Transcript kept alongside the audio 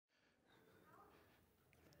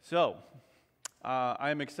So, I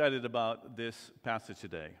am excited about this passage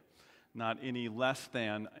today, not any less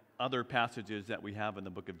than other passages that we have in the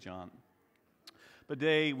book of John. But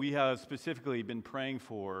today we have specifically been praying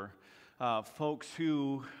for folks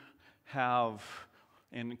who have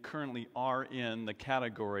and currently are in the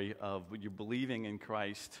category of you believing in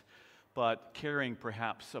Christ, but carrying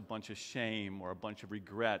perhaps a bunch of shame or a bunch of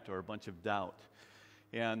regret or a bunch of doubt.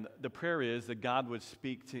 And the prayer is that God would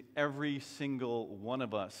speak to every single one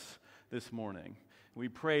of us this morning. We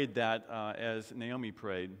prayed that, as Naomi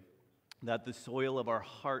prayed, that the soil of our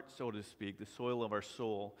heart, so to speak, the soil of our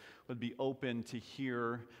soul, would be open to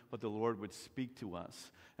hear what the Lord would speak to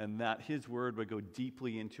us, and that His word would go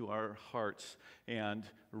deeply into our hearts and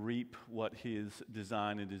reap what His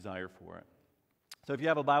design and desire for it. So if you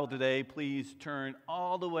have a Bible today, please turn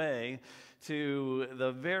all the way to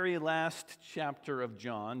the very last chapter of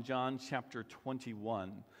John, John chapter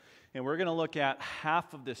 21. And we're going to look at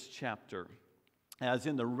half of this chapter as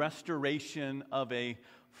in the restoration of a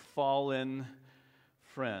fallen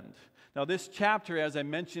friend. Now, this chapter, as I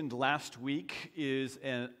mentioned last week, is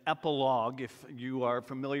an epilogue, if you are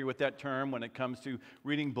familiar with that term when it comes to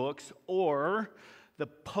reading books, or the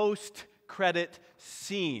post-credit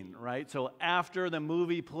scene, right? So after the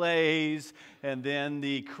movie plays, and then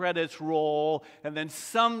the credits roll, and then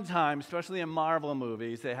sometimes, especially in Marvel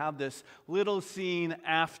movies, they have this little scene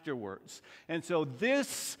afterwards. And so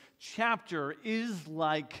this chapter is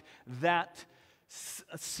like that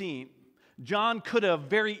scene. John could have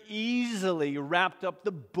very easily wrapped up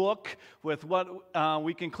the book with what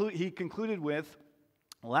he concluded with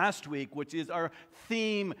last week, which is our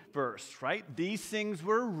theme verse, right? These things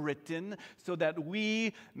were written so that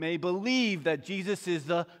we may believe that Jesus is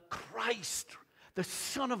the Christ, the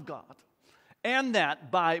Son of God, and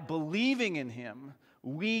that by believing in Him,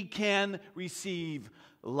 we can receive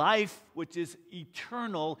life which is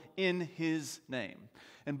eternal in His name.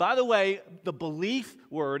 And by the way, the belief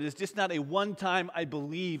word is just not a one-time I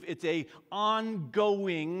believe. It's a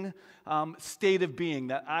ongoing state of being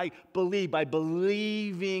that I believe by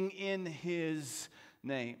believing in His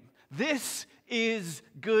name. This is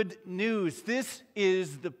good news. This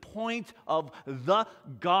is the point of the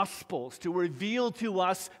Gospels, to reveal to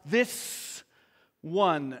us this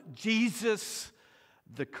one, Jesus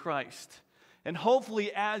the Christ. And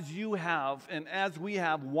hopefully as you have and as we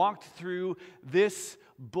have walked through this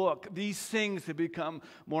book, these things have become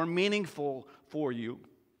more meaningful for you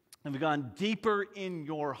and have gone deeper in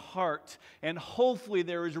your heart. And hopefully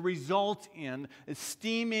there is a result in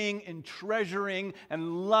esteeming and treasuring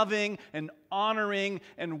and loving and honoring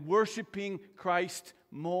and worshiping Christ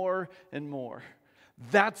more and more.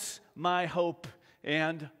 That's my hope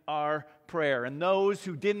and our prayer. And those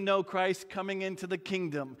who didn't know Christ coming into the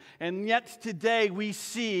kingdom. And yet today we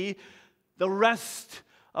see the rest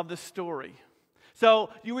of the story.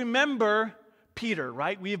 So you remember Peter,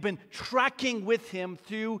 right? We have been tracking with him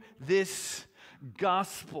through this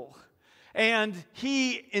gospel. And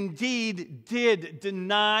he indeed did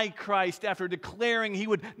deny Christ after declaring he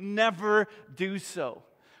would never do so.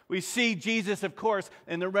 We see Jesus, of course,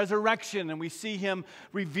 in the resurrection, and we see Him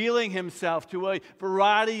revealing Himself to a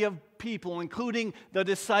variety of people, including the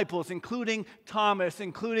disciples, including Thomas,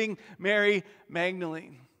 including Mary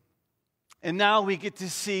Magdalene. And now we get to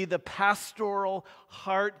see the pastoral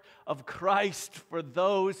heart of Christ for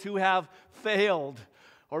those who have failed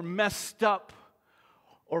or messed up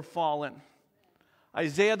or fallen.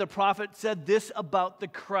 Isaiah the prophet said this about the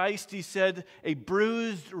Christ. He said, "A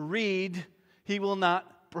bruised reed He will not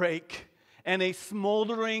break, and a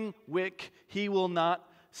smoldering wick He will not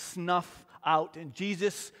snuff out." And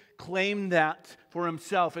Jesus claimed that for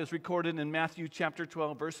Himself, as recorded in Matthew chapter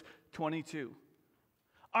 12, verse 22.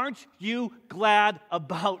 Aren't you glad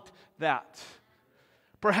about that?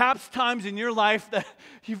 Perhaps times in your life that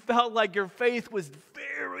you felt like your faith was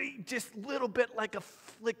just a little bit like a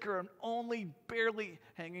flicker and only barely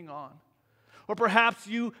hanging on. Or perhaps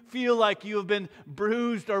you feel like you have been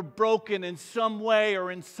bruised or broken in some way or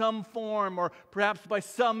in some form, or perhaps by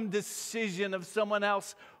some decision of someone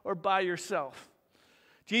else or by yourself.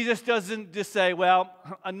 Jesus doesn't just say, "Well,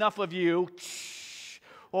 enough of you,"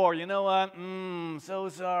 or, "You know what, so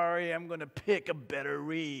sorry, I'm going to pick a better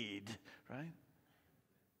reed," right?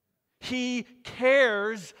 He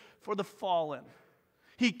cares for the fallen.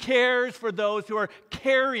 He cares for those who are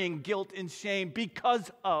carrying guilt and shame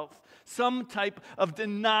because of some type of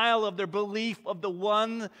denial of their belief of the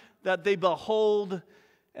one that they behold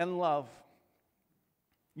and love.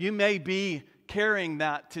 You may be carrying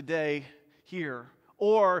that today here,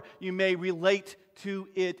 or you may relate to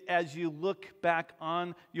it as you look back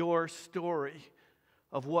on your story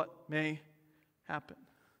of what may happen.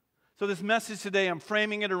 So this message today, I'm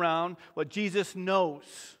framing it around what Jesus knows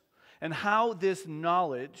and how this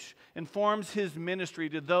knowledge informs his ministry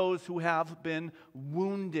to those who have been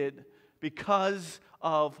wounded because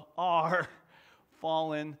of our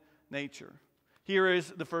fallen nature. Here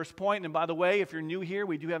is the first point. And by the way, if you're new here,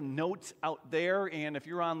 we do have notes out there. And if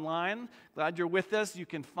you're online, glad you're with us. You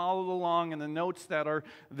can follow along in the notes that are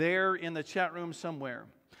there in the chat room somewhere.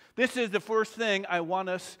 This is the first thing I want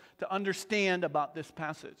us to understand about this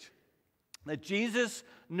passage. That Jesus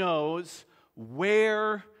knows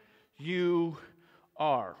where you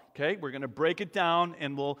are. Okay, we're going to break it down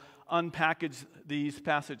and we'll unpackage these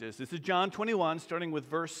passages. This is John 21, starting with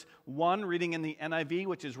verse 1, reading in the NIV,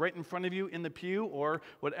 which is right in front of you in the pew, or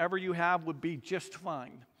whatever you have would be just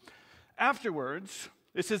fine. Afterwards,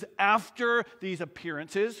 this is after these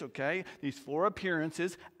appearances, okay, these 4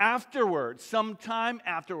 appearances. Afterwards, sometime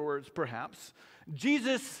afterwards perhaps,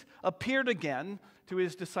 Jesus appeared again to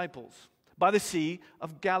his disciples by the Sea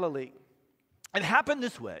of Galilee. It happened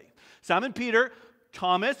this way. Simon Peter,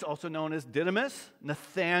 Thomas, also known as Didymus,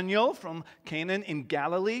 Nathanael from Canaan in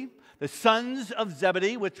Galilee, the sons of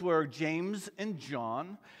Zebedee, which were James and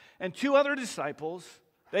John, and 2 other disciples,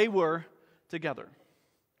 they were together.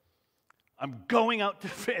 I'm going out to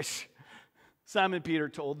fish, Simon Peter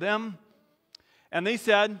told them. And they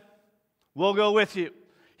said, we'll go with you.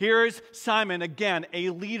 Here's Simon, again, a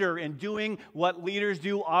leader in doing what leaders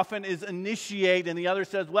do often is initiate. And the other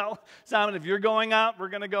says, well, Simon, if you're going out, we're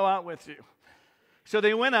going to go out with you. So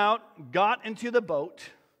they went out, got into the boat,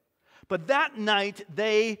 but that night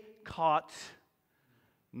they caught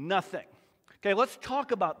nothing. Okay, let's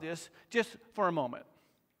talk about this just for a moment.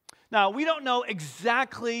 Now, we don't know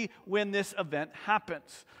exactly when this event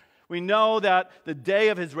happens. We know that the day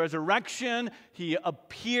of his resurrection, he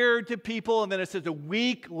appeared to people, and then it says a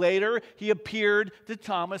week later, he appeared to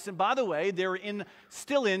Thomas. And by the way, they're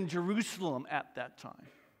still in Jerusalem at that time.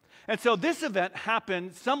 And so this event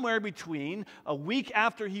happened somewhere between a week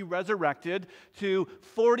after he resurrected to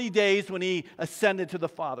 40 days when he ascended to the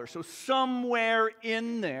Father. So somewhere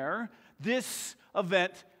in there, this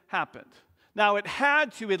event happened. Now, it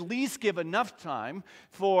had to at least give enough time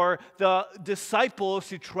for the disciples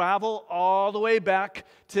to travel all the way back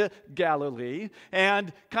to Galilee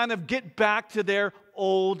and kind of get back to their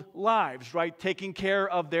old lives, right? Taking care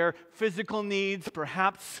of their physical needs,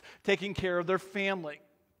 perhaps taking care of their family.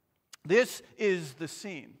 This is the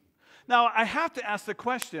scene. Now, I have to ask the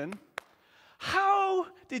question, how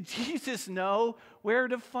did Jesus know where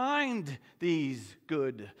to find these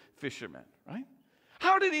good fishermen, right?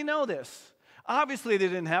 How did he know this? Obviously, they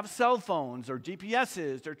didn't have cell phones or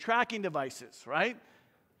GPSs or tracking devices, right?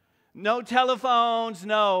 No telephones,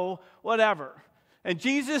 no whatever. And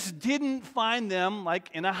Jesus didn't find them like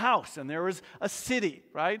in a house and there was a city,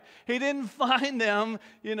 right? He didn't find them,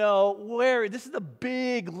 where. This is a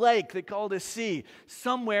big lake they called a sea.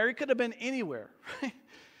 Somewhere. It could have been anywhere, right?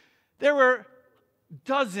 There were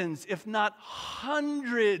dozens, if not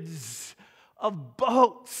hundreds of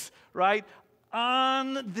boats, right,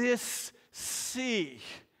 on this sea.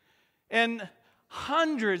 And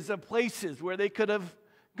hundreds of places where they could have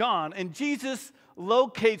gone. And Jesus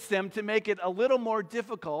locates them to make it a little more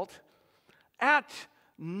difficult at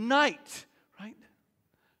night, right?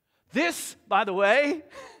 This, by the way,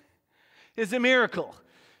 is a miracle.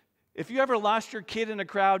 If you ever lost your kid in a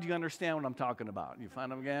crowd, you understand what I'm talking about. You find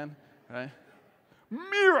them again, right?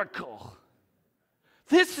 Miracle.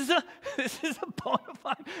 This is a bona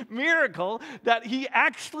fide miracle that he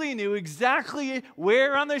actually knew exactly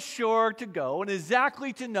where on the shore to go and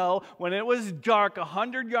exactly to know when it was dark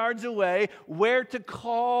 100 yards away where to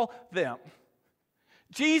call them.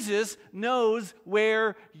 Jesus knows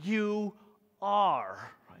where you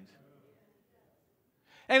are, right?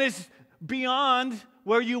 And it's beyond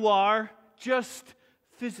where you are just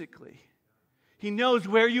physically. He knows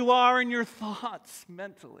where you are in your thoughts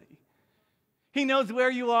mentally. He knows where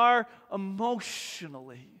you are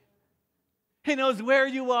emotionally. He knows where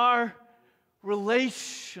you are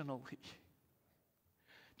relationally.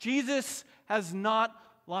 Jesus has not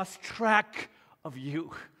lost track of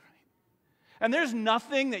you. And there's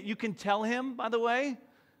nothing that you can tell him, by the way,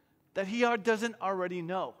 that he doesn't already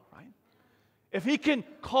know, right? If he can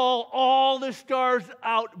call all the stars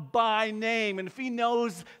out by name, and if he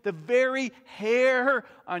knows the very hair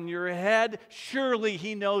on your head, surely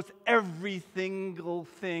he knows every single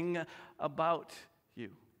thing about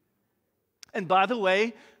you. And by the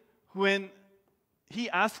way, when he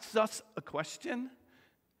asks us a question,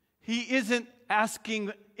 he isn't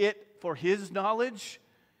asking it for his knowledge,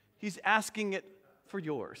 he's asking it for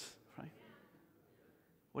yours, right?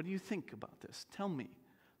 What do you think about this? Tell me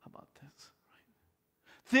about this.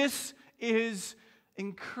 This is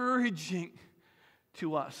encouraging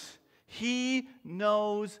to us. He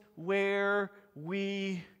knows where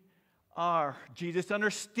we are. Jesus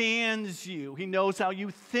understands you. He knows how you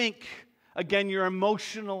think. Again, your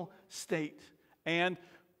emotional state and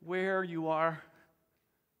where you are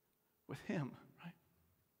with Him. Right?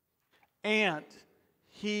 And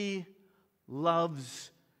He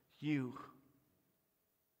loves you,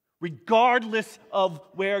 regardless of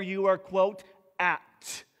where you are, quote,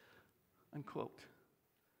 at, unquote.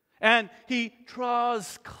 And He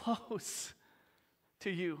draws close to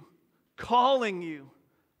you, calling you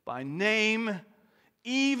by name,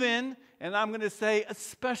 even, and I'm going to say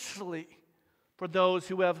especially, for those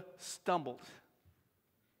who have stumbled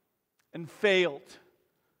and failed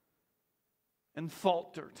and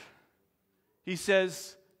faltered. He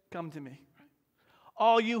says, come to me.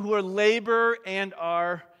 All you who are labor and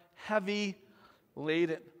are heavy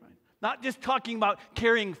laden. Right? Not just talking about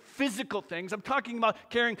carrying physical things. I'm talking about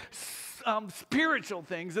carrying spiritual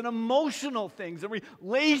things and emotional things and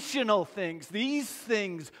relational things. These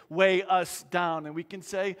things weigh us down. And we can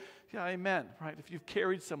say, yeah, amen. Right? If you've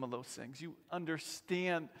carried some of those things, you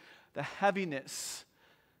understand the heaviness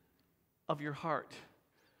of your heart.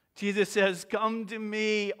 Jesus says, come to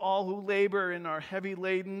me, all who labor and are heavy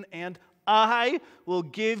laden, and I will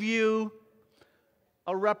give you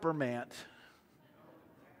a reprimand.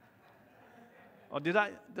 Oh, did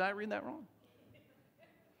I read that wrong?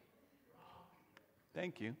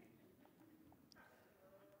 Thank you.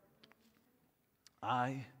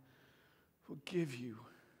 I will give you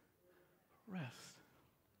rest,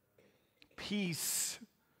 peace,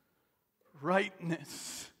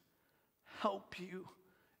 rightness, help you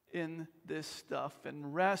in this stuff,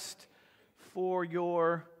 and rest for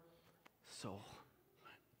your soul.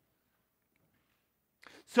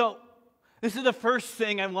 So, this is the first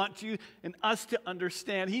thing I want you and us to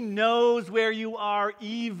understand. He knows where you are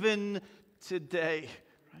even today,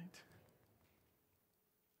 right?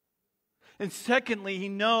 And secondly, He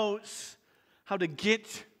knows how to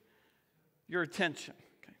get your attention.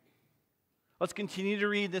 Okay. Let's continue to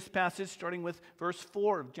read this passage starting with verse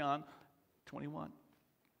 4 of John 21.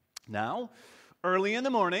 Now, early in the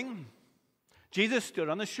morning, Jesus stood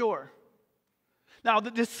on the shore. Now,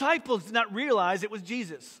 the disciples did not realize it was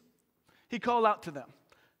Jesus. He called out to them,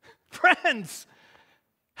 friends,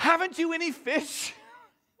 haven't you any fish?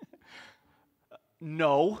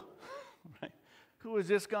 No. Right? Who is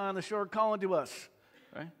this guy on the shore calling to us?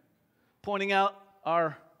 Right? Pointing out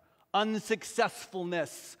our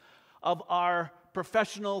unsuccessfulness of our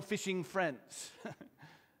professional fishing friends.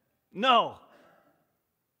 No.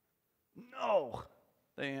 No,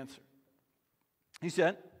 they answered. He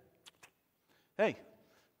said, hey,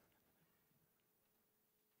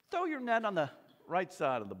 throw your net on the right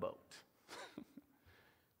side of the boat,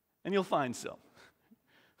 and you'll find some.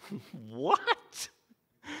 What?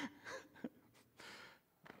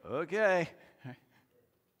 Okay.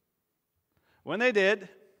 When they did,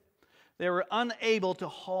 they were unable to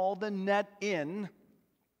haul the net in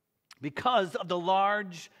because of the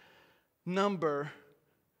large number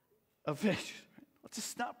of fish. Let's just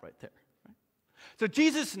stop right there. So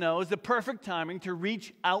Jesus knows the perfect timing to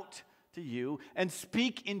reach out to you and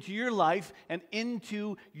speak into your life and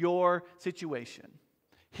into your situation.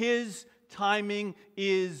 His timing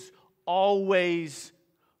is always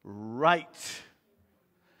right.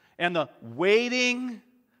 And the waiting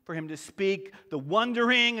for Him to speak, the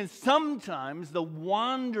wondering, and sometimes the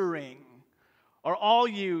wandering are all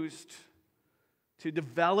used to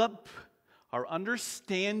develop our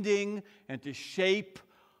understanding and to shape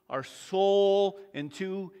our soul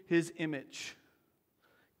into His image.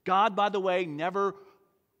 God, by the way, never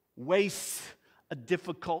wastes a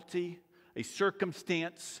difficulty, a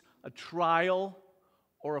circumstance, a trial,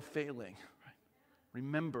 or a failing.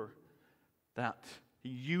 Remember that. He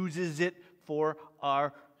uses it for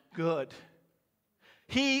our good.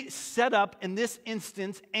 He set up in this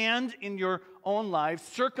instance and in your own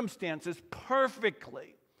life circumstances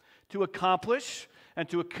perfectly to accomplish and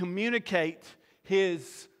to communicate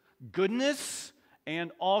His goodness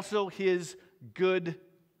and also His good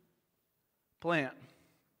plan.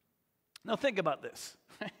 Now think about this.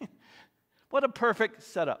 What a perfect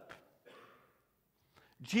setup.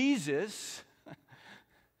 Jesus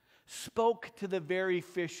spoke to the very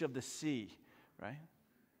fish of the sea, right?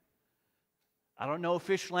 I don't know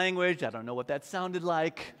fish language. I don't know what that sounded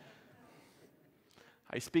like.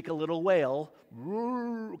 I speak a little whale.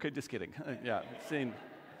 Okay, just kidding. Yeah, seen.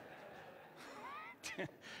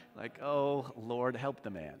 Like, oh, Lord, help the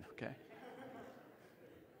man, okay?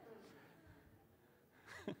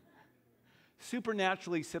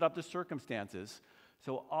 Supernaturally set up the circumstances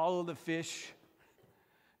So all of the fish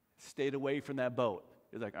stayed away from that boat.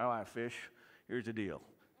 He's like, all right, fish, here's the deal.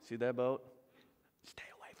 See that boat? Stay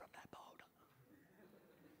away from that boat.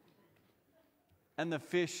 And the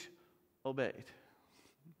fish obeyed.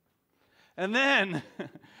 And then,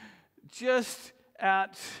 just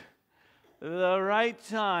at the right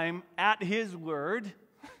time, at his word,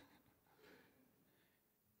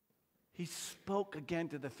 he spoke again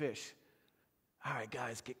to the fish. All right,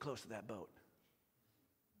 guys, get close to that boat.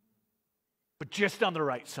 But just on the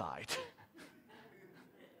right side.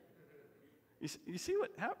 You see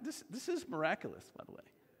how this is miraculous, by the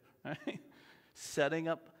way. Right? Setting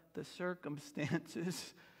up the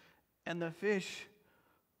circumstances, and the fish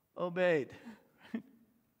obeyed.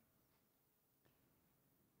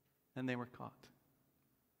 And they were caught.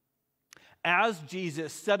 As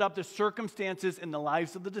Jesus set up the circumstances in the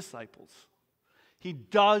lives of the disciples, he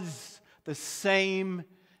does the same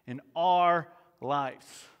in our lives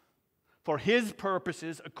for his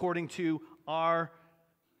purposes according to our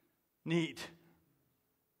need.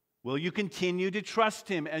 Will you continue to trust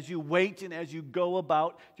him as you wait and as you go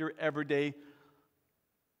about your everyday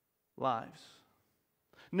lives?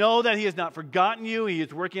 Know that he has not forgotten you. He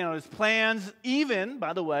is working out his plans, even,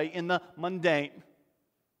 by the way, in the mundane.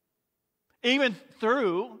 Even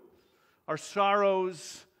through our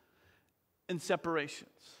sorrows and separations.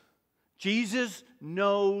 Jesus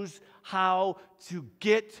knows how to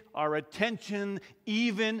get our attention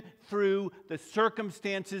even through the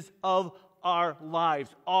circumstances of our lives.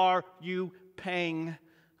 Are you paying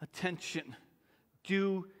attention?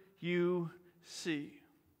 Do you see?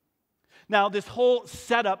 Now, this whole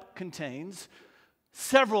setup contains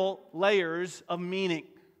several layers of meaning.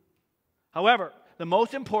 However, the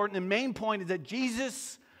most important and main point is that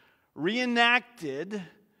Jesus reenacted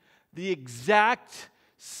the exact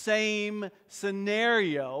same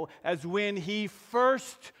scenario as when he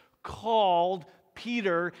first called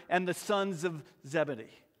Peter and the sons of Zebedee.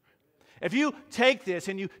 If you take this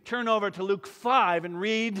and you turn over to Luke 5 and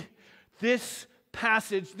read this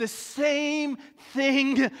passage, the same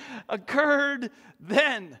thing occurred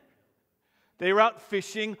then. They were out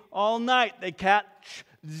fishing all night. They catch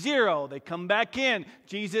zero. They come back in.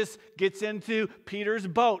 Jesus gets into Peter's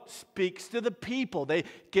boat, speaks to the people.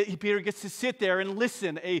 Peter gets to sit there and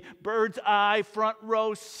listen, a bird's eye front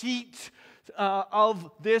row seat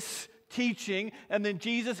of this teaching. And then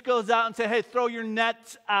Jesus goes out and says, hey, throw your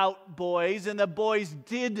nets out, boys. And the boys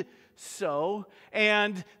did so.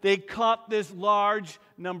 And they caught this large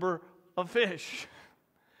number of fish.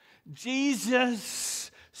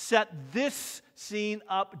 Jesus set this scene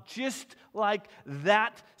up just like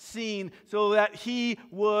that scene so that he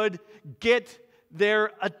would get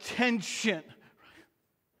their attention.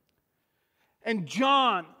 And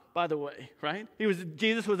John, by the way, right?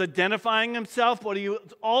 Jesus was identifying himself, but he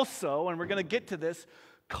was also, and we're going to get to this,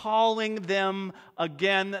 calling them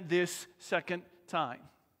again this second time.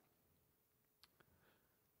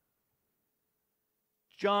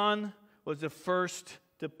 John was the first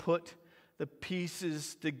to put the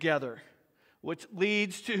pieces together, which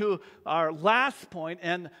leads to our last point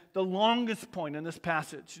and the longest point in this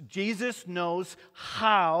passage. Jesus knows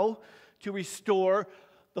how to restore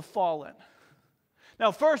the fallen.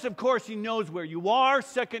 Now, first, of course, he knows where you are.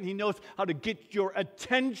 Second, he knows how to get your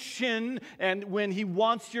attention. And when he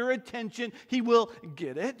wants your attention, he will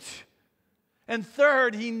get it. And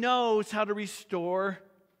third, he knows how to restore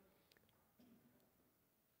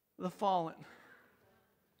the fallen.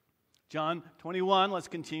 John 21, let's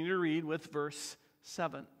continue to read with verse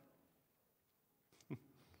 7.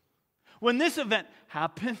 When this event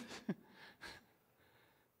happened,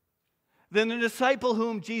 then the disciple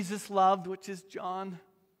whom Jesus loved, which is John,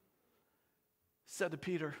 said to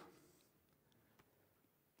Peter,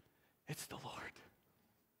 "It's the Lord.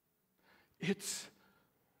 It's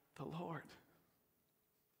the Lord."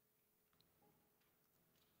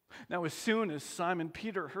 Now, as soon as Simon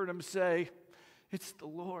Peter heard him say, "It's the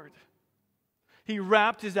Lord," he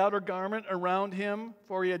wrapped his outer garment around him,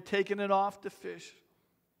 for he had taken it off to fish.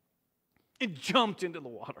 It jumped into the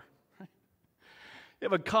water. You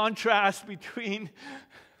have a contrast between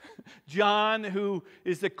John, who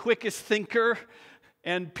is the quickest thinker,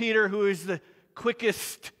 and Peter, who is the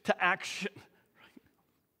quickest to action.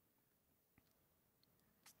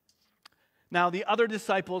 Now, the other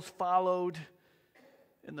disciples followed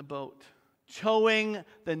in the boat, towing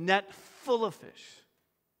the net full of fish.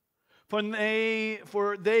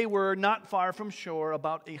 For they were not far from shore,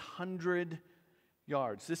 about 100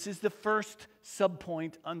 yards. This is the first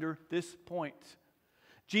subpoint under this point.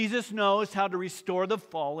 Jesus knows how to restore the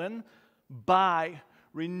fallen by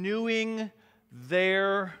renewing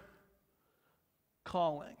their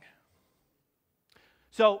calling.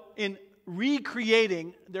 So in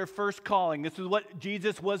recreating their first calling, this is what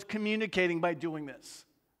Jesus was communicating by doing this.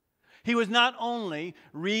 He was not only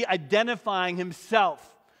re-identifying himself.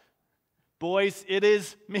 Boys, it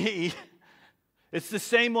is me. It's the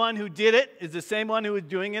same one who did it. It's the same one who is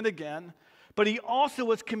doing it again. But he also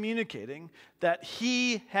was communicating that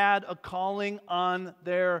he had a calling on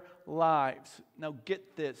their lives. Now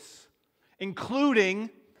get this, including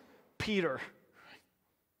Peter.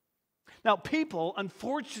 Now people,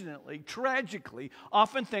 unfortunately, tragically,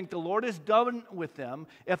 often think the Lord is done with them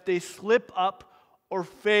if they slip up or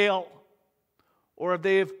fail, or if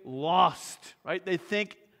they've lost, right? They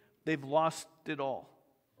think they've lost it all.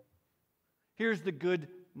 Here's the good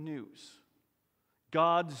news.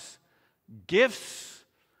 God's gifts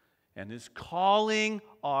and his calling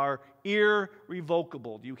are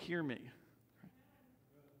irrevocable. Do you hear me?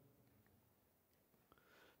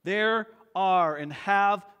 There are and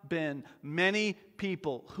have been many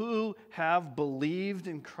people who have believed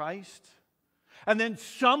in Christ, and then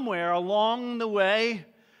somewhere along the way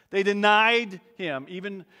they denied him,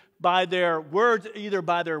 even by their words, either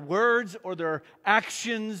by their words or their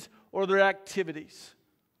actions or their activities.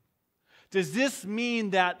 Does this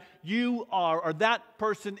mean that you are, or that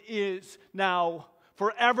person is now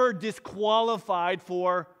forever disqualified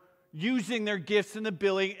for using their gifts and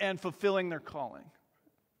ability and fulfilling their calling?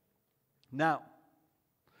 Now,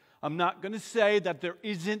 I'm not going to say that there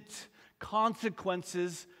isn't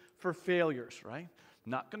consequences for failures, right?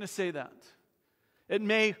 I'm not going to say that. It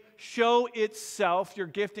may show itself, your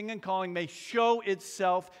gifting and calling may show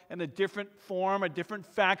itself in a different form, a different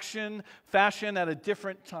fashion at a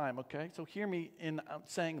different time, okay? So hear me in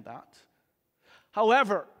saying that.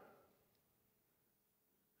 However,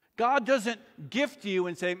 God doesn't gift you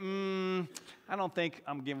and say, I don't think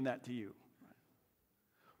I'm giving that to you.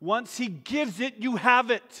 Once he gives it, you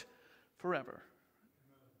have it forever.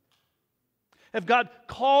 If God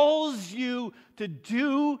calls you to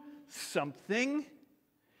do something,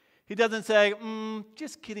 he doesn't say,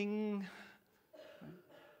 just kidding.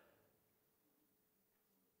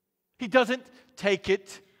 He doesn't take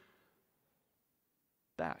it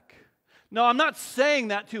back. No, I'm not saying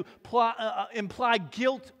that to imply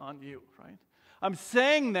guilt on you, right? I'm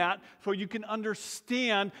saying that so you can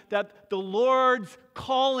understand that the Lord's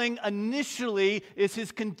calling initially is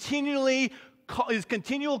his continual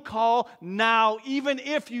call now, even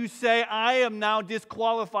if you say, I am now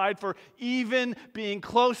disqualified for even being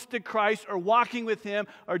close to Christ or walking with him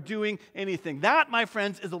or doing anything. That, my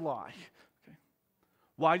friends, is a lie. Okay.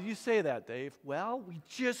 Why do you say that, Dave? Well, we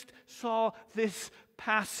just saw this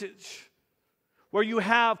passage where you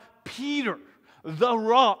have Peter, the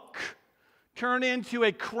rock, turn into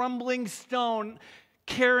a crumbling stone,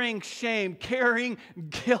 carrying shame, carrying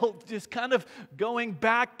guilt, just kind of going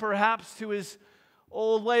back perhaps to his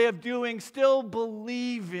old way of doing, still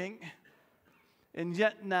believing. And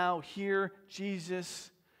yet now here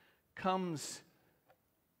Jesus comes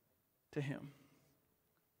to him.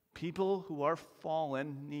 People who are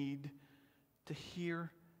fallen need to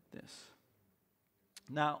hear this.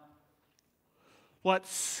 Now,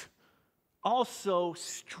 what's also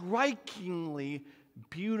strikingly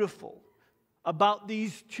beautiful about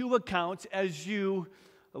these two accounts as you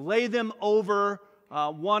lay them over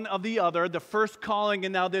one of the other, the first calling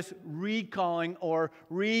and now this recalling or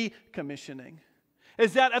recommissioning,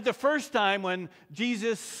 is that at the first time when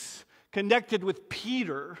Jesus connected with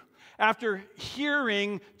Peter, after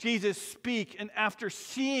hearing Jesus speak and after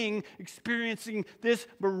experiencing this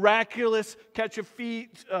miraculous catch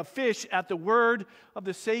of fish at the word of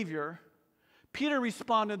the Savior, Peter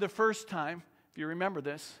responded the first time, if you remember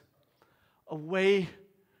this, away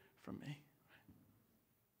from me.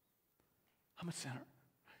 I'm a sinner.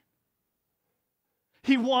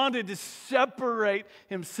 He wanted to separate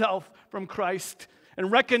himself from Christ in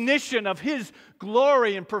recognition of his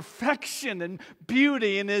glory and perfection and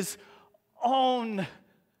beauty and his own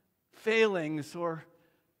failings or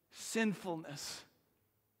sinfulness.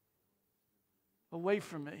 Away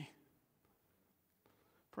from me,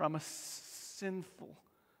 for I'm a sinful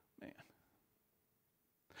man.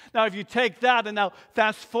 Now, if you take that and now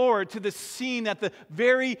fast forward to the scene at the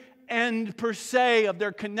very end, per se, of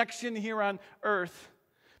their connection here on earth,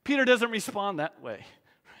 Peter doesn't respond that way.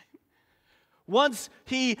 Once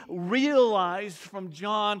he realized from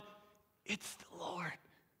John, it's the Lord,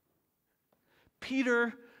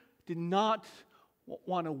 Peter did not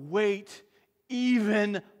want to wait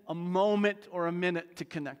even a moment or a minute to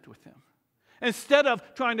connect with him. Instead of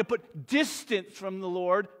trying to put distance from the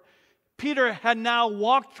Lord, Peter had now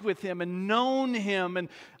walked with him and known him and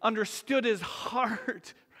understood his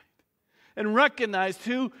heart. and recognized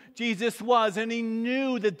who Jesus was, and he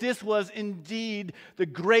knew that this was indeed the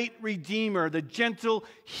great Redeemer, the gentle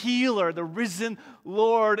healer, the risen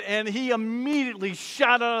Lord, and he immediately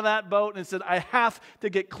shot out of that boat and said, I have to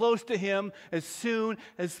get close to him as soon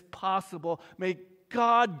as possible. May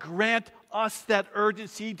God grant us that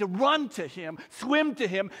urgency to run to him, swim to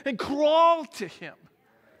him, and crawl to him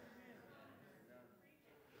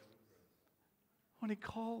when he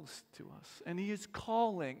calls to us, and he is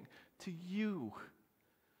calling to you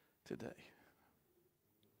today.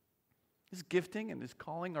 His gifting and his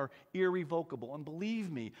calling are irrevocable. And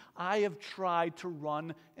believe me, I have tried to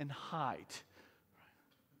run and hide.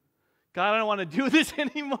 God, I don't want to do this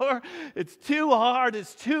anymore. It's too hard.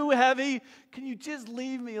 It's too heavy. Can you just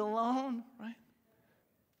leave me alone? Right?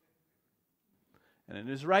 And in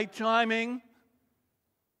his right timing,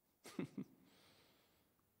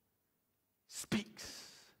 speaks.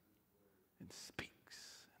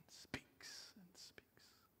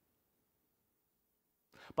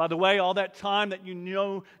 By the way, all that time that you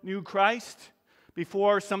knew Christ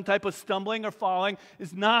before some type of stumbling or falling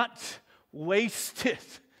is not wasted.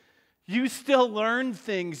 You still learned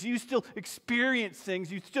things. You still experienced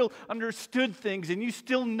things. You still understood things. And you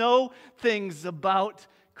still know things about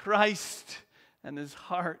Christ and his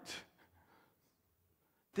heart.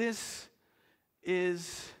 This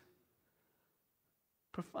is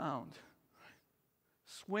profound.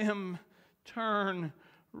 Swim, turn,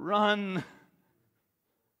 run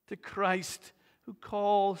to Christ, who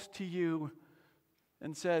calls to you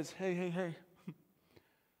and says, hey,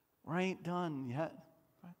 I ain't done yet.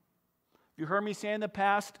 You heard me say in the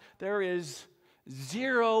past, there is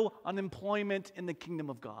zero unemployment in the kingdom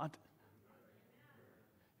of God.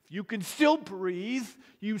 If you can still breathe,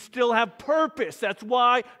 you still have purpose. That's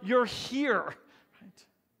why you're here. Right?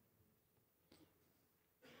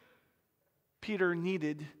 Peter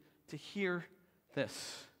needed to hear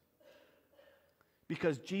this,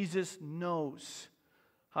 because Jesus knows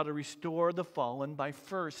how to restore the fallen by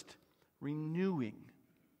first renewing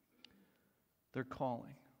their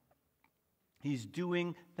calling. He's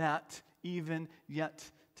doing that even yet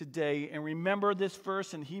today. And remember this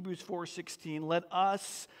verse in Hebrews 4:16. Let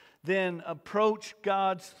us then approach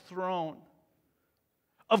God's throne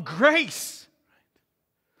of grace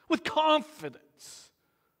with confidence.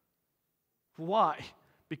 Why?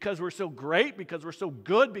 Because we're so great, because we're so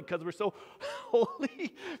good, because we're so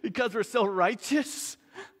holy, because we're so righteous?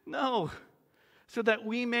 No. So that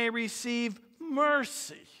we may receive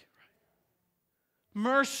mercy.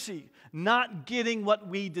 Mercy, not getting what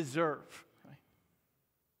we deserve. Right?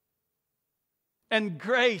 And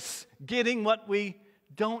grace, getting what we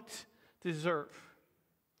don't deserve.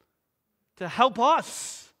 To help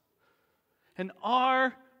us in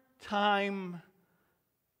our time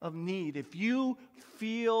of need. If you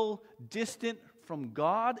feel distant from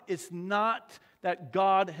God, it's not that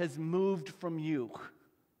God has moved from you.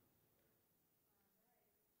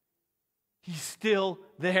 He's still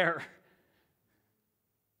there.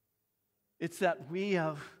 It's that we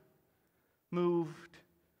have moved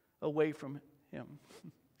away from him.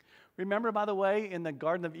 Remember, by the way, in the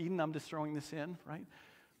Garden of Eden, I'm just throwing this in, right?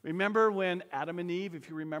 Remember when Adam and Eve, if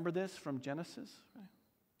you remember this from Genesis, right?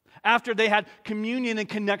 After they had communion and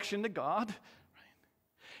connection to God, right?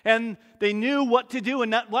 And they knew what to do and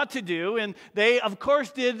not what to do, and they, of course,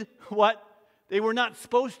 did what they were not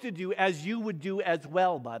supposed to do, as you would do as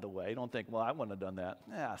well, by the way. Don't think, well, I wouldn't have done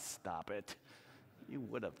that. Stop it. You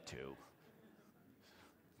would have too.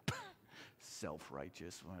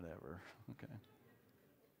 Self-righteous, whatever. Okay.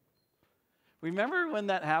 Remember when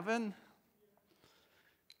that happened?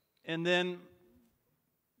 And then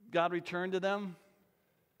God returned to them,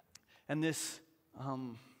 and this,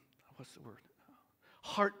 what's the word?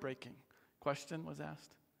 Heartbreaking question was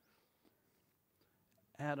asked.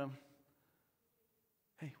 Adam,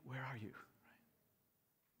 hey, where are you?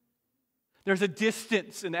 There's a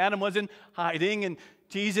distance, and Adam wasn't hiding, and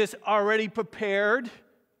Jesus already prepared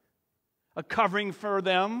a covering for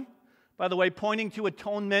them. By the way, pointing to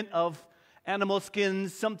atonement of animal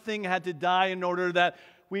skins. Something had to die in order that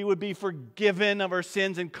we would be forgiven of our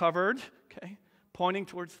sins and covered. Okay, pointing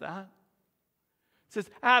towards that. It says,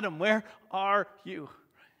 Adam, where are you?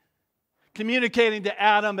 Communicating to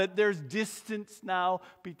Adam that there's distance now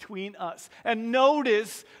between us. And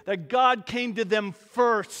notice that God came to them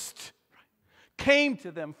first. Came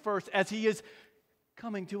to them first, as he is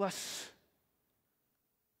coming to us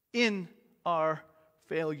in our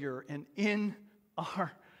failure and in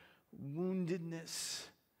our woundedness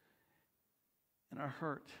and our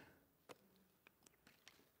hurt.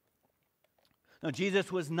 Now,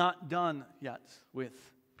 Jesus was not done yet with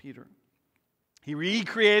Peter. He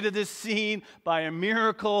recreated this scene by a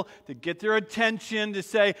miracle to get their attention, to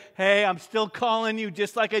say, hey, I'm still calling you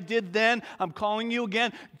just like I did then. I'm calling you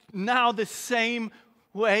again. Now the same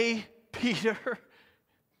way, Peter.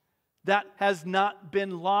 That has not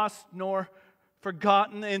been lost nor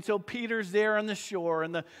forgotten. And so Peter's there on the shore,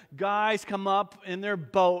 and the guys come up in their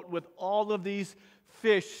boat with all of these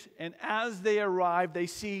fish. And as they arrive, they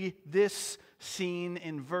see this scene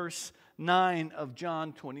in verse 9 of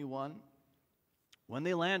John 21. When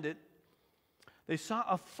they landed, they saw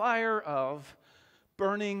a fire of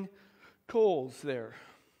burning coals there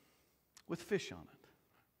with fish on it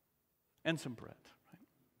and some bread. Right?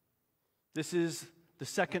 This is the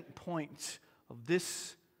second point of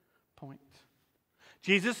this point.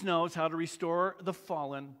 Jesus knows how to restore the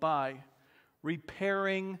fallen by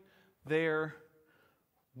repairing their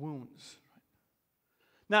wounds.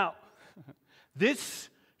 Now, this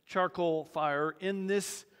charcoal fire in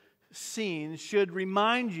this scene should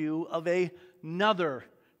remind you of another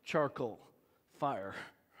charcoal fire.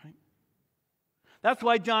 Right? That's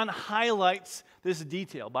why John highlights this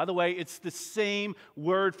detail. By the way, it's the same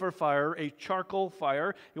word for fire, a charcoal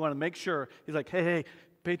fire. You want to make sure. He's like, hey,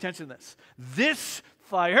 pay attention to this. This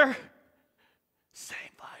fire, same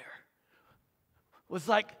fire, was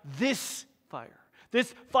like this fire.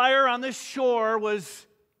 This fire on the shore was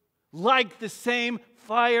like the same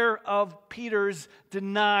fire of Peter's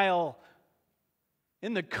denial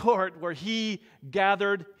in the court where he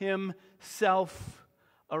gathered himself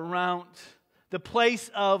around. The place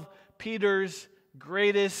of Peter's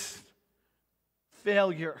greatest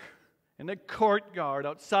failure, in the courtyard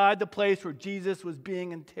outside the place where Jesus was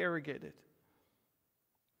being interrogated.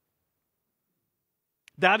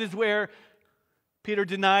 That is where Peter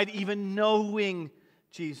denied even knowing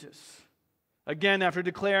Jesus. Again, after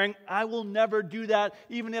declaring, I will never do that,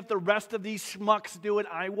 even if the rest of these schmucks do it,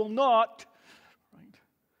 I will not. Right?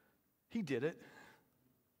 He did it.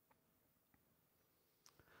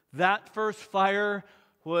 That first fire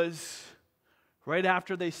was right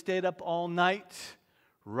after they stayed up all night,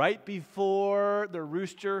 right before the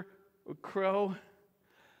rooster would crow,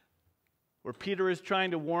 where Peter is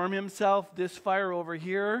trying to warm himself. This fire over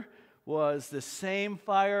here was the same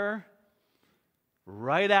fire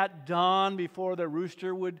right at dawn before the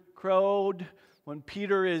rooster would crow, when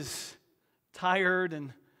Peter is tired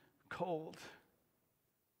and cold.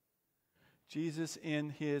 Jesus,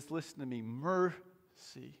 in his, listen to me,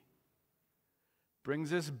 mercy,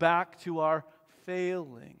 brings us back to our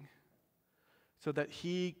failing so that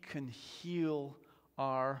he can heal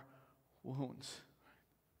our wounds.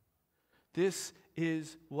 This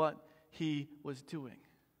is what he was doing.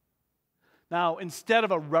 Now, instead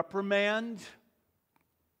of a reprimand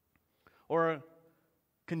or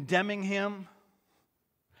condemning him,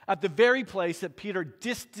 at the very place that Peter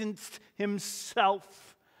distanced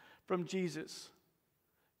himself from Jesus,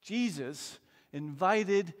 Jesus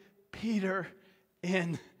invited Peter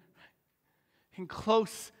in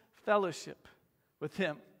close fellowship with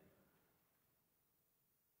him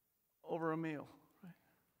over a meal.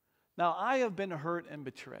 Now, I have been hurt and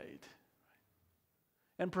betrayed,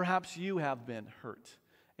 and perhaps you have been hurt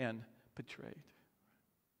and betrayed.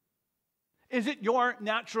 Is it your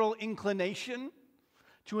natural inclination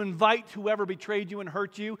to invite whoever betrayed you and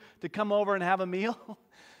hurt you to come over and have a meal?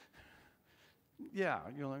 Yeah,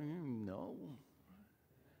 you're like, no.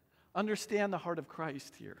 Understand the heart of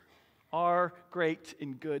Christ here, our great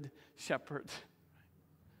and good shepherd.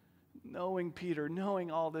 Knowing Peter,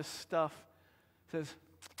 knowing all this stuff, says,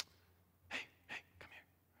 hey, come here.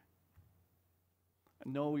 I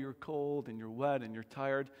know you're cold and you're wet and you're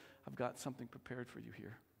tired. I've got something prepared for you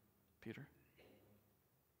here, Peter.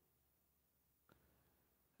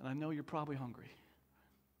 And I know you're probably hungry.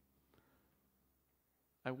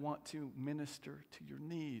 I want to minister to your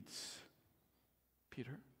needs,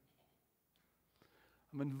 Peter.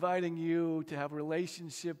 I'm inviting you to have a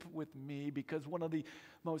relationship with me, because one of the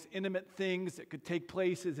most intimate things that could take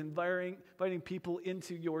place is inviting people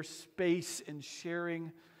into your space and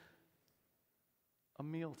sharing a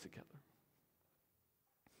meal together.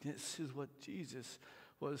 This is what Jesus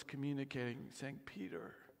was communicating, saying,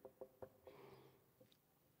 Peter,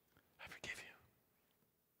 I forgive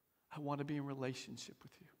you. I want to be in relationship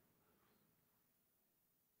with you.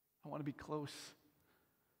 I want to be close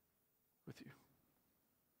with you.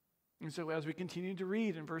 And so as we continue to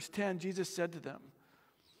read in verse 10, Jesus said to them,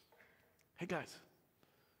 hey guys,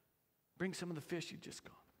 bring some of the fish you just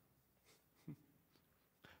caught.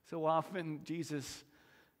 So often Jesus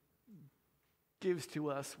gives to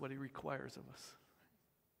us what he requires of us.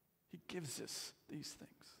 He gives us these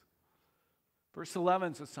things. Verse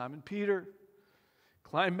 11 says, Simon Peter,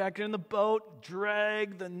 climb back in the boat,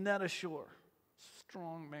 drag the net ashore.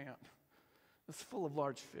 Strong man. It's full of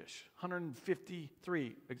large fish,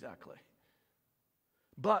 153 exactly.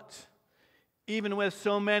 But even with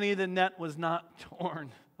so many, the net was not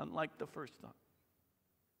torn, unlike the first time.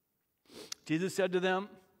 Jesus said to them,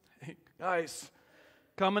 "Hey, guys,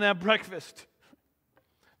 come and have breakfast."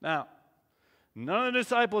 Now, none of the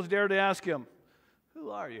disciples dared to ask him,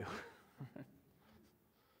 "Who are you?"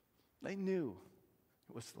 They knew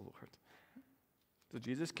it was the Lord. So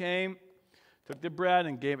Jesus came, took the bread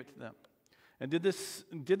and gave it to them, and did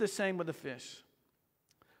the same with the fish.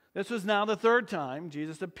 This was now the third time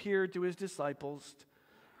Jesus appeared to his disciples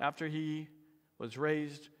after he was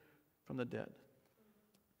raised from the dead.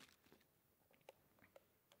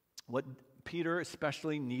 What Peter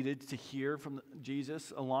especially needed to hear from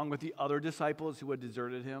Jesus, along with the other disciples who had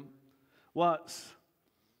deserted him, was,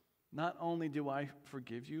 not only do I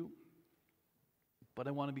forgive you, but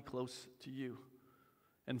I want to be close to you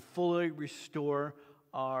and fully restore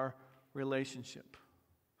our relationship.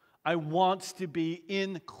 I want to be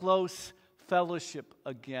in close fellowship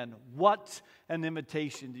again. What an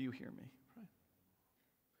invitation, do you hear me?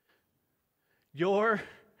 Your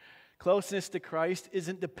closeness to Christ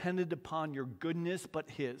isn't dependent upon your goodness, but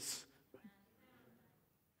His.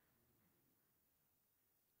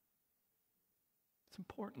 It's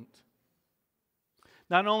important.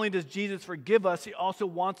 Not only does Jesus forgive us, He also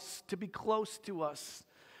wants to be close to us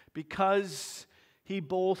because He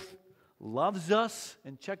both loves us,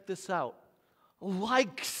 and check this out,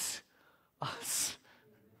 likes us.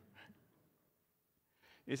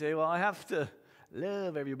 You say, well, I have to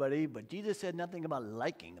love everybody, but Jesus said nothing about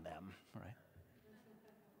liking them, right?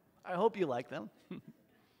 I hope you like them.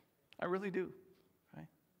 I really do, right?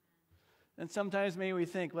 And sometimes maybe we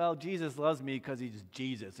think, well, Jesus loves me because He's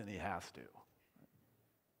Jesus and He has to.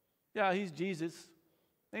 Yeah, He's Jesus,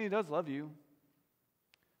 and He does love you.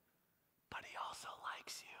 But He also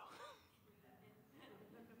likes you.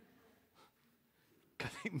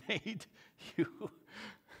 Because He made you.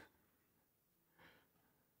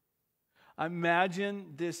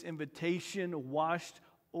 Imagine this invitation washed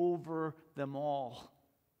over them all.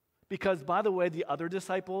 Because, by the way, the other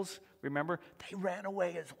disciples, remember, they ran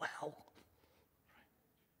away as well.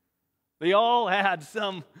 They all had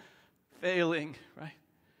some failing, right?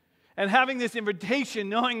 And having this invitation,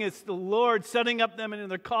 knowing it's the Lord setting up them into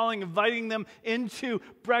their calling, inviting them into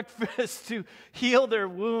breakfast to heal their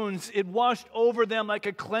wounds, it washed over them like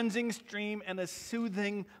a cleansing stream and a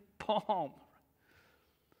soothing balm.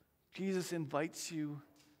 Jesus invites you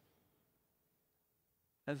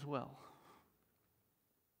as well.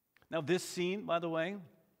 Now, this scene, by the way,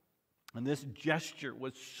 and this gesture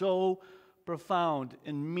was so profound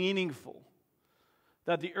and meaningful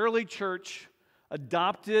that the early church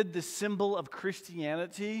adopted the symbol of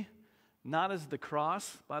Christianity, not as the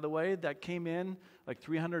cross, by the way, that came in like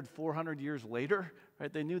 300, 400 years later,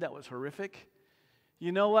 right? They knew that was horrific.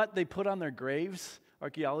 You know what they put on their graves?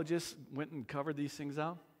 Archaeologists went and covered these things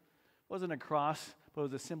out. It wasn't a cross, but it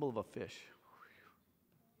was a symbol of a fish.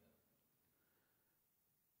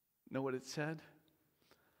 Know what it said?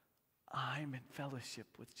 I'm in fellowship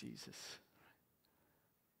with Jesus.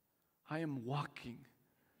 I am walking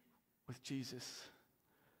with Jesus.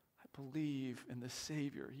 I believe in the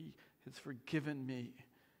Savior. He has forgiven me.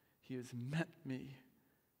 He has met me.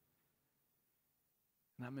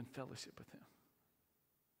 And I'm in fellowship with Him.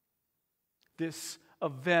 This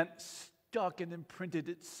event stuck and imprinted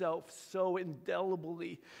itself so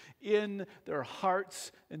indelibly in their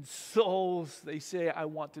hearts and souls. They say, I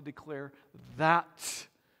want to declare that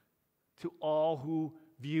to all who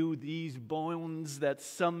view these bones, that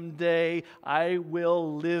someday I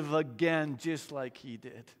will live again just like He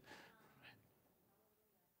did.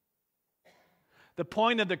 The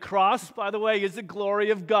point of the cross, by the way, is the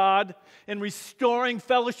glory of God in restoring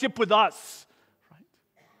fellowship with us. Right?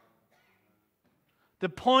 The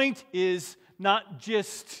point is not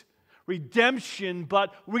just redemption,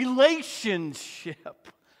 but relationship.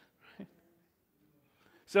 Right?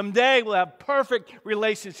 Someday we'll have perfect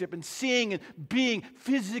relationship and seeing and being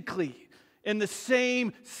physically in the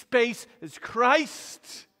same space as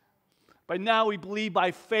Christ. By now we believe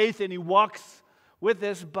by faith, and He walks with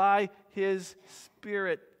us by His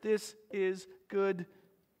Spirit. This is good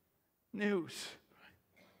news.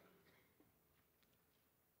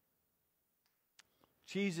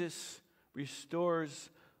 Jesus restores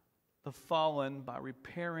the fallen by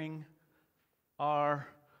repairing our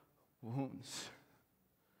wounds.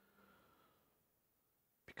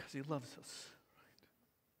 Because He loves us.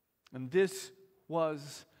 And this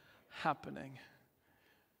was happening.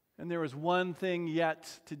 And there was one thing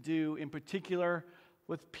yet to do, in particular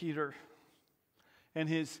with Peter and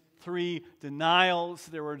his 3 denials.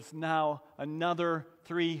 There was now another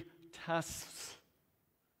 3 tests,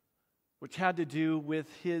 which had to do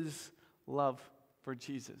with his love for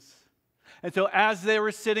Jesus. And so as they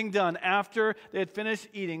were sitting down, after they had finished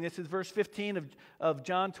eating, this is verse 15 of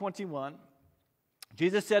John 21,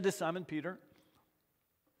 Jesus said to Simon Peter,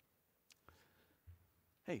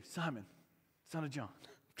 "Hey, Simon, son of John,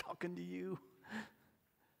 I'm talking to you.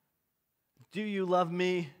 Do you love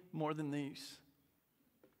me more than these?"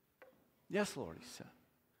 "Yes, Lord," he said.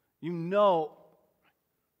 "You know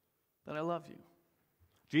that I love you."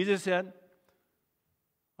 Jesus said,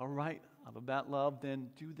 "All right, out of that love,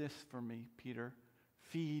 then do this for me, Peter.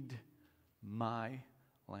 Feed my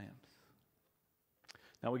lambs."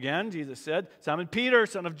 Now again, Jesus said, "Simon Peter,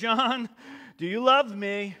 son of John, do you love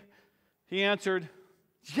me?" He answered,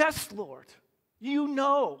 "Yes, Lord, you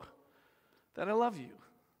know that I love you."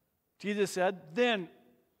 Jesus said, "Then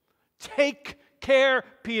take care,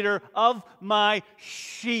 Peter, of my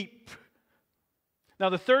sheep." Now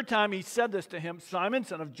the third time he said this to him, "Simon,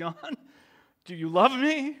 son of John, do you love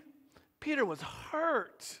me?" Peter was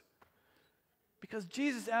hurt because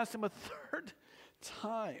Jesus asked him a third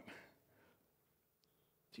time,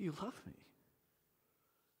 "Do you love me?"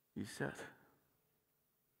 He said,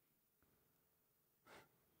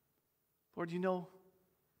 "Lord, you know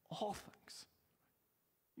all things.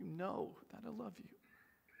 You know that I love you."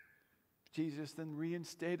 Jesus then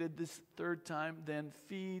reinstated this third time, "Then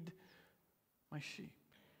feed my sheep."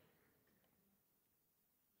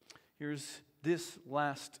 Here's this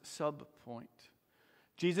last sub-point.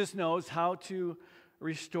 Jesus knows how to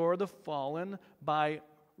restore the fallen by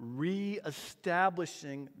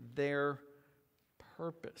re-establishing their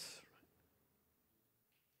purpose.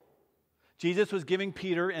 Jesus was giving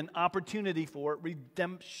Peter an opportunity for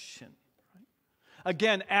redemption.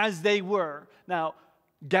 Again, as they were now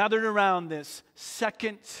gathered around this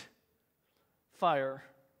second fire,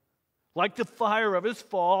 like the fire of his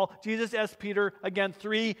fall, Jesus asked Peter again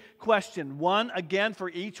 3 questions, one again for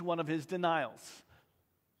each one of his denials.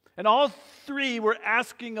 And all 3 were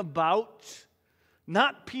asking about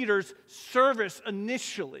not Peter's service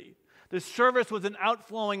initially. The service was an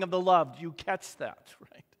outflowing of the love. Do you catch that,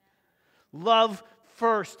 right? Love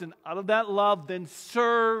first, and out of that love, then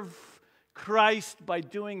serve Christ by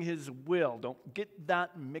doing his will. Don't get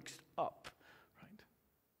that mixed up.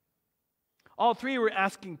 All 3 were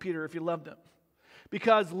asking Peter if he loved them,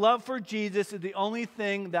 because love for Jesus is the only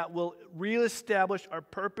thing that will reestablish our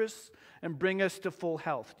purpose and bring us to full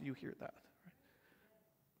health. Do you hear that?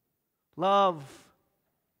 Love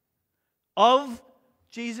of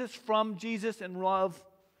Jesus, from Jesus, and love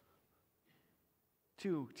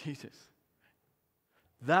to Jesus.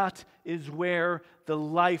 That is where the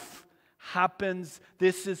life happens.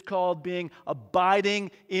 This is called being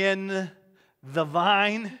abiding in the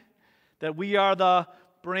vine. That we are the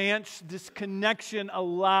branch. This connection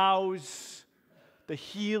allows the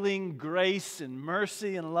healing grace and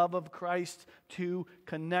mercy and love of Christ to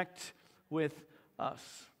connect with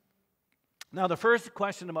us. Now, the first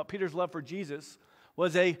question about Peter's love for Jesus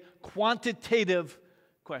was a quantitative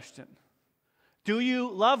question. Do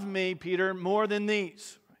you love me, Peter, more than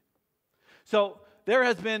these? So there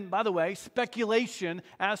has been, by the way, speculation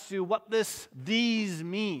as to what these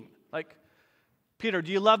mean. Like, Peter,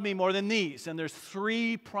 do you love me more than these? And there's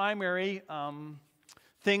 3 primary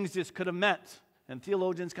things this could have meant. And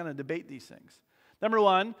theologians kind of debate these things. Number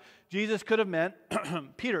 1, Jesus could have meant,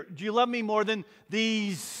 Peter, do you love me more than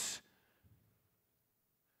these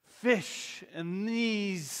fish and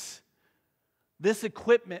this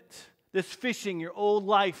equipment, this fishing, your old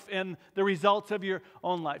life, and the results of your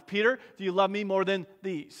own life? Peter, do you love me more than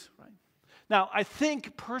these? Right? Now, I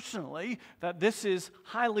think personally that this is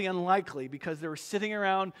highly unlikely because they were sitting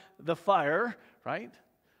around the fire, right?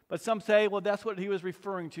 But some say, well, that's what he was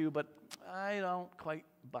referring to, but I don't quite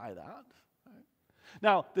buy that. Right?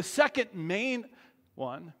 Now, the second main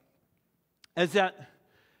one is that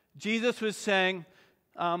Jesus was saying,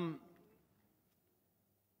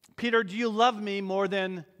 Peter, do you love me more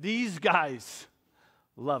than these guys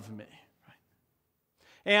love me? Right?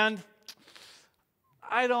 And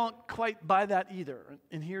I don't quite buy that either,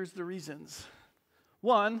 and here's the reasons.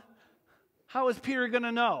 1, how is Peter going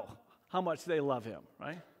to know how much they love him,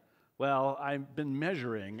 right? Well, I've been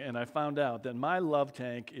measuring, and I found out that my love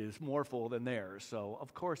tank is more full than theirs, so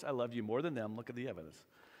of course I love you more than them. Look at the evidence.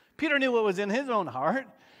 Peter knew what was in his own heart,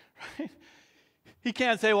 right? He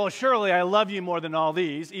can't say, well, surely I love you more than all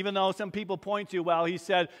these, even though some people point to, well, he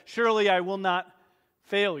said, surely I will not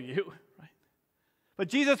fail you. But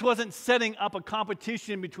Jesus wasn't setting up a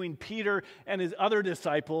competition between Peter and his other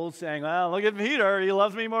disciples, saying, well, look at Peter, he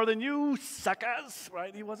loves me more than you, suckers,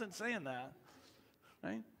 right? He wasn't saying that,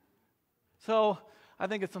 right? So I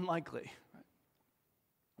think it's unlikely.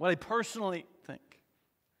 What I personally think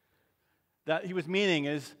that he was meaning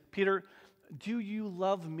is, Peter, do you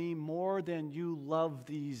love me more than you love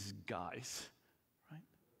these guys? Right?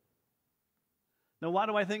 Now, why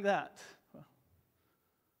do I think that?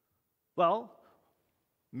 Well,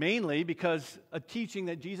 mainly because a teaching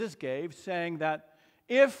that Jesus gave saying that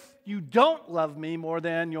if you don't love me more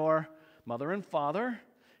than your mother and father,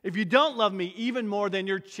 if you don't love me even more than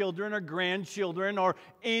your children or grandchildren or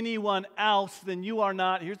anyone else, then you are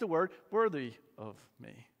not, here's the word, worthy of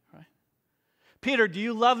me. Right? Peter, do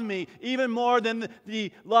you love me even more than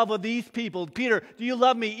the love of these people? Peter, do you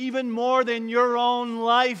love me even more than your own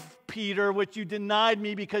life, Peter, which you denied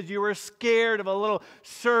me because you were scared of a little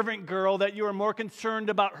servant girl, that you were more concerned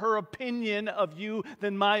about her opinion of you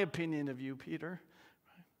than my opinion of you, Peter?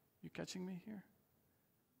 You catching me here?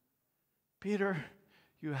 Peter,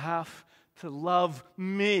 you have to love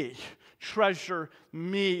me, treasure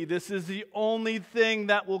me. This is the only thing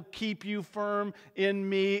that will keep you firm in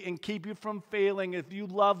me and keep you from failing if you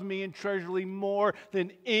love me and treasure me more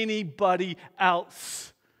than anybody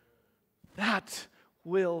else. That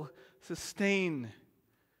will sustain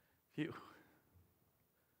you.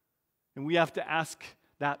 And we have to ask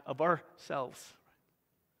that of ourselves.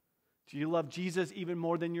 Do you love Jesus even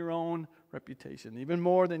more than your own reputation, even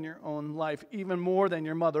more than your own life, even more than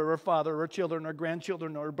your mother or father or children or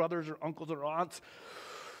grandchildren or brothers or uncles or aunts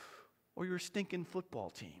or your stinking football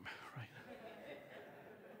team, right?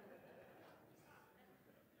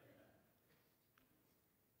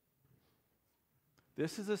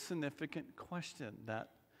 This is a significant question that,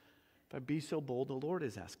 if I be so bold, the Lord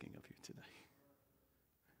is asking of you today.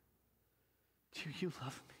 Do you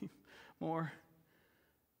love me more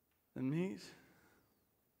than these?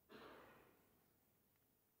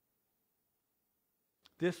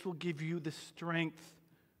 This will give you the strength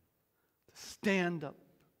to stand up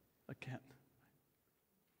again.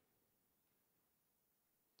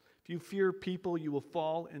 If you fear people, you will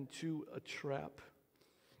fall into a trap.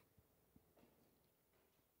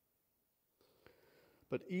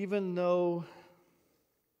 But even though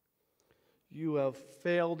you have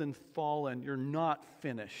failed and fallen, you're not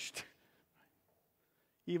finished.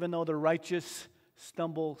 Even though the righteous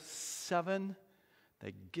stumble 7,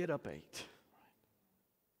 they get up 8.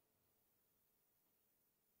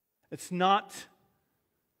 It's not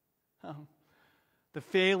the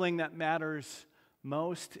failing that matters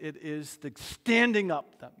most. It is the standing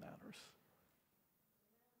up that matters.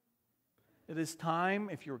 It is time,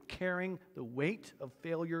 if you're carrying the weight of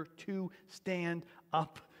failure, to stand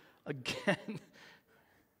up again.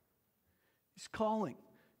 He's calling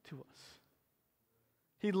to us.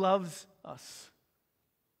 He loves us.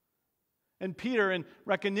 And Peter, in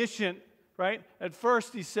recognition, right? At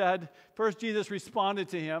first Jesus responded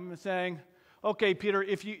to him saying, okay, Peter,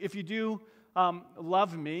 if you do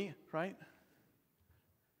love me, right?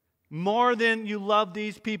 More than you love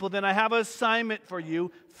these people, then I have an assignment for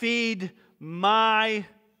you. Feed my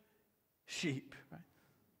sheep. Right?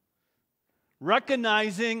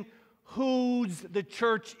 Recognizing whose the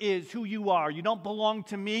church is, who you are. You don't belong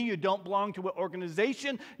to me. You don't belong to an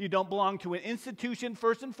organization. You don't belong to an institution.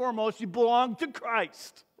 First and foremost, you belong to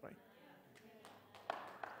Christ. Right?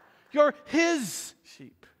 You're His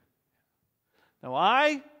sheep. Now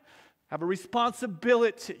I have a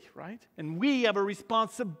responsibility, right? And we have a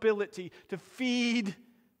responsibility to feed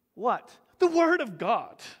what? The Word of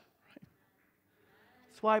God. Right?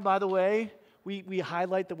 That's why, by the way, we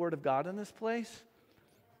highlight the Word of God in this place.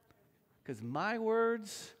 Because my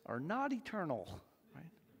words are not eternal. Right?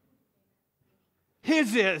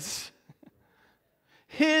 His is.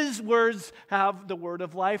 His words have the word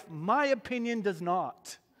of life. My opinion does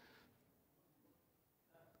not.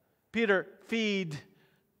 Peter, feed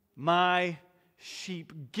my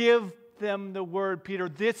sheep. Give them the word. Peter,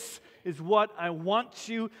 this is what I want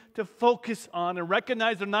you to focus on and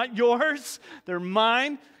recognize they're not yours. They're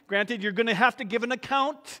mine. Granted, you're going to have to give an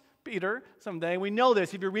account, Peter, someday. We know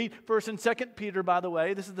this. If you read 1st and 2nd Peter, by the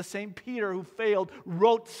way, this is the same Peter who failed,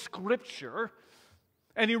 wrote Scripture.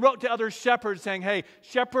 And he wrote to other shepherds saying, hey,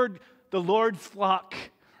 shepherd the Lord's flock.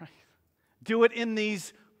 Right? Do it in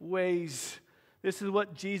these ways. This is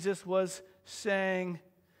what Jesus was saying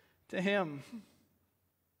to him.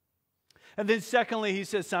 And then secondly, he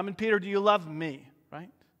says, Simon Peter, do you love me?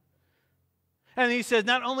 Right? And he says,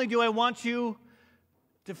 not only do I want you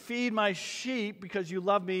to feed my sheep because you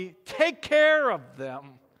love me, take care of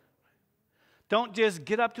them. Don't just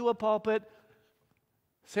get up to a pulpit,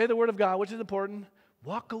 say the word of God, which is important,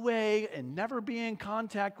 walk away and never be in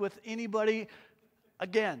contact with anybody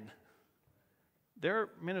again. There are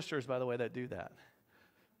ministers, by the way, that do that.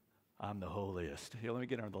 I'm the holiest. Here, let me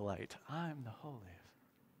get under the light. I'm the holiest.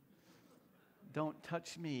 Don't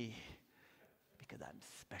touch me because I'm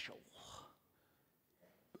special.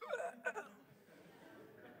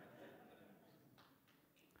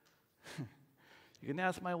 You can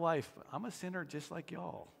ask my wife, I'm a sinner just like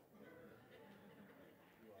y'all.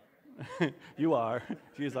 You are.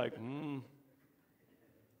 She's like,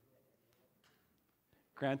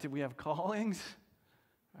 Granted, we have callings,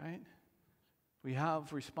 right? We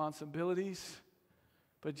have responsibilities.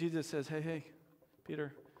 But Jesus says, hey,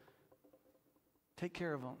 Peter, take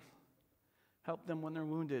care of them. Help them when they're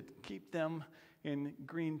wounded. Keep them in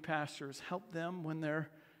green pastures. Help them when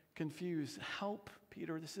they're confused. Help,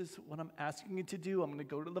 Peter. This is what I'm asking you to do. I'm going to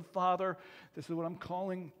go to the Father. This is what I'm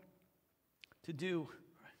calling to do.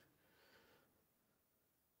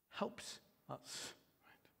 Helps us.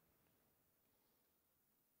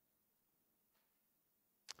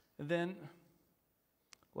 And then,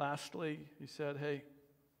 lastly, he said, hey,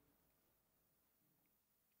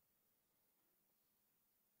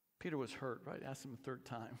 Peter was hurt, right? Asked him a third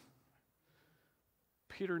time.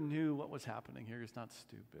 Peter knew what was happening here. He's not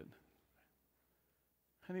stupid.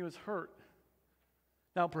 And he was hurt.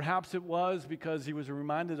 Now, perhaps it was because he was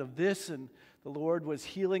reminded of this and the Lord was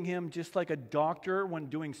healing him just like a doctor when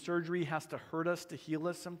doing surgery has to hurt us to heal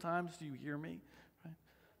us sometimes. Do you hear me? Right?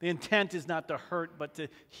 The intent is not to hurt, but to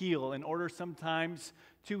heal. In order sometimes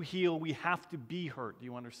to heal, we have to be hurt. Do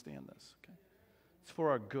you understand this? Okay? It's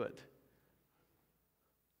for our good.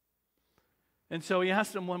 And so he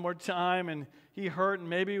asked him one more time, and he hurt, and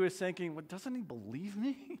maybe he was thinking, well, doesn't he believe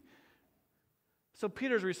me? So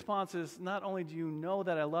Peter's response is, not only do you know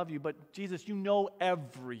that I love you, but Jesus, you know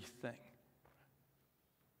everything.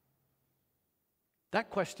 That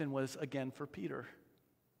question was, again, for Peter.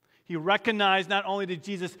 He recognized not only did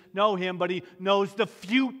Jesus know him, but he knows the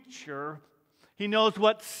future. He knows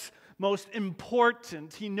what's most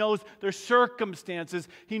important. He knows their circumstances.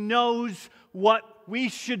 He knows what we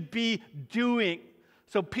should be doing.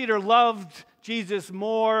 So Peter loved Jesus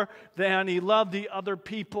more than he loved the other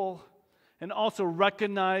people, and also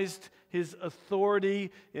recognized his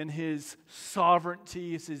authority and his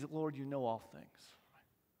sovereignty. He says, Lord, you know all things.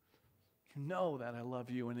 You know that I love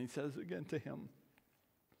you. And he says again to him,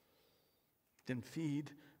 then feed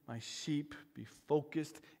my sheep, be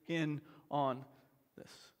focused in on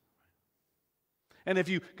this. And if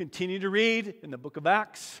you continue to read in the book of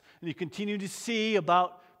Acts, and you continue to see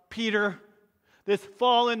about Peter, this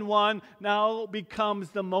fallen one now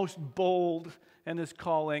becomes the most bold in his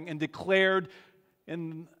calling and declared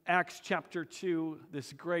in Acts chapter 2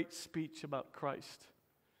 this great speech about Christ.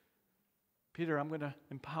 Peter, I'm going to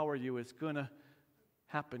empower you. It's going to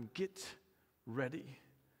happen. Get ready.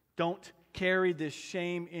 Don't carry this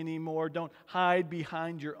shame anymore. Don't hide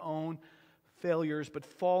behind your own failures, but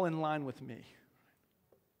fall in line with me.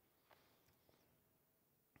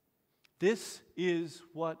 This is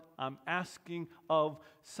what I'm asking of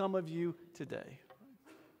some of you today.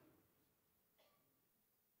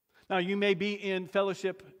 Now, you may be in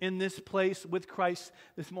fellowship in this place with Christ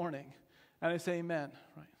this morning. And I say amen.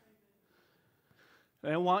 Right?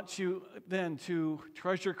 And I want you then to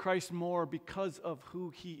treasure Christ more because of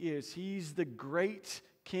who he is. He's the great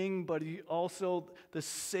king, but he's also the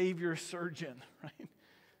Savior surgeon. Right?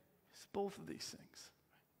 He's both of these things.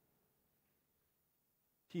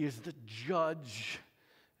 He is the judge,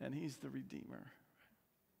 and he's the redeemer.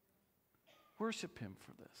 Worship him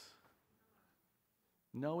for this.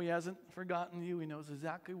 No, he hasn't forgotten you. He knows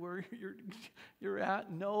exactly where you're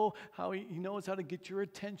at. Know how he knows how to get your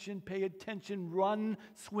attention. Pay attention. Run,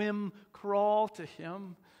 swim, crawl to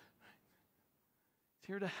him. He's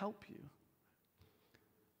here to help you.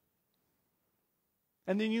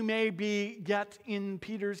 And then you may be yet in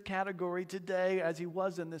Peter's category today, as he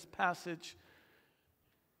was in this passage.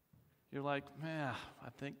 You're like, man, I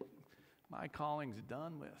think my calling's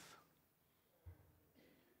done with.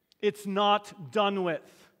 It's not done with.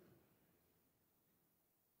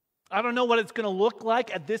 I don't know what it's going to look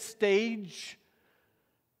like at this stage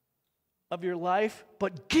of your life,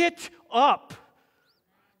 but get up.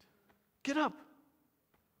 Get up.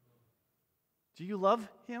 Do you love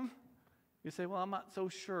him? You say, well, I'm not so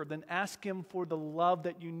sure. Then ask him for the love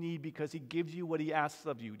that you need because he gives you what he asks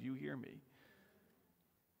of you. Do you hear me?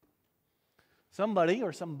 Somebody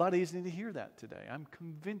or some buddies need to hear that today. I'm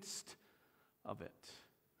convinced of it.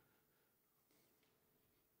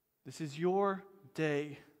 This is your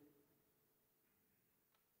day.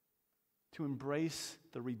 to embrace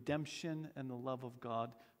the redemption and the love of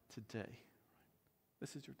God today.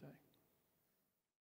 This is your day.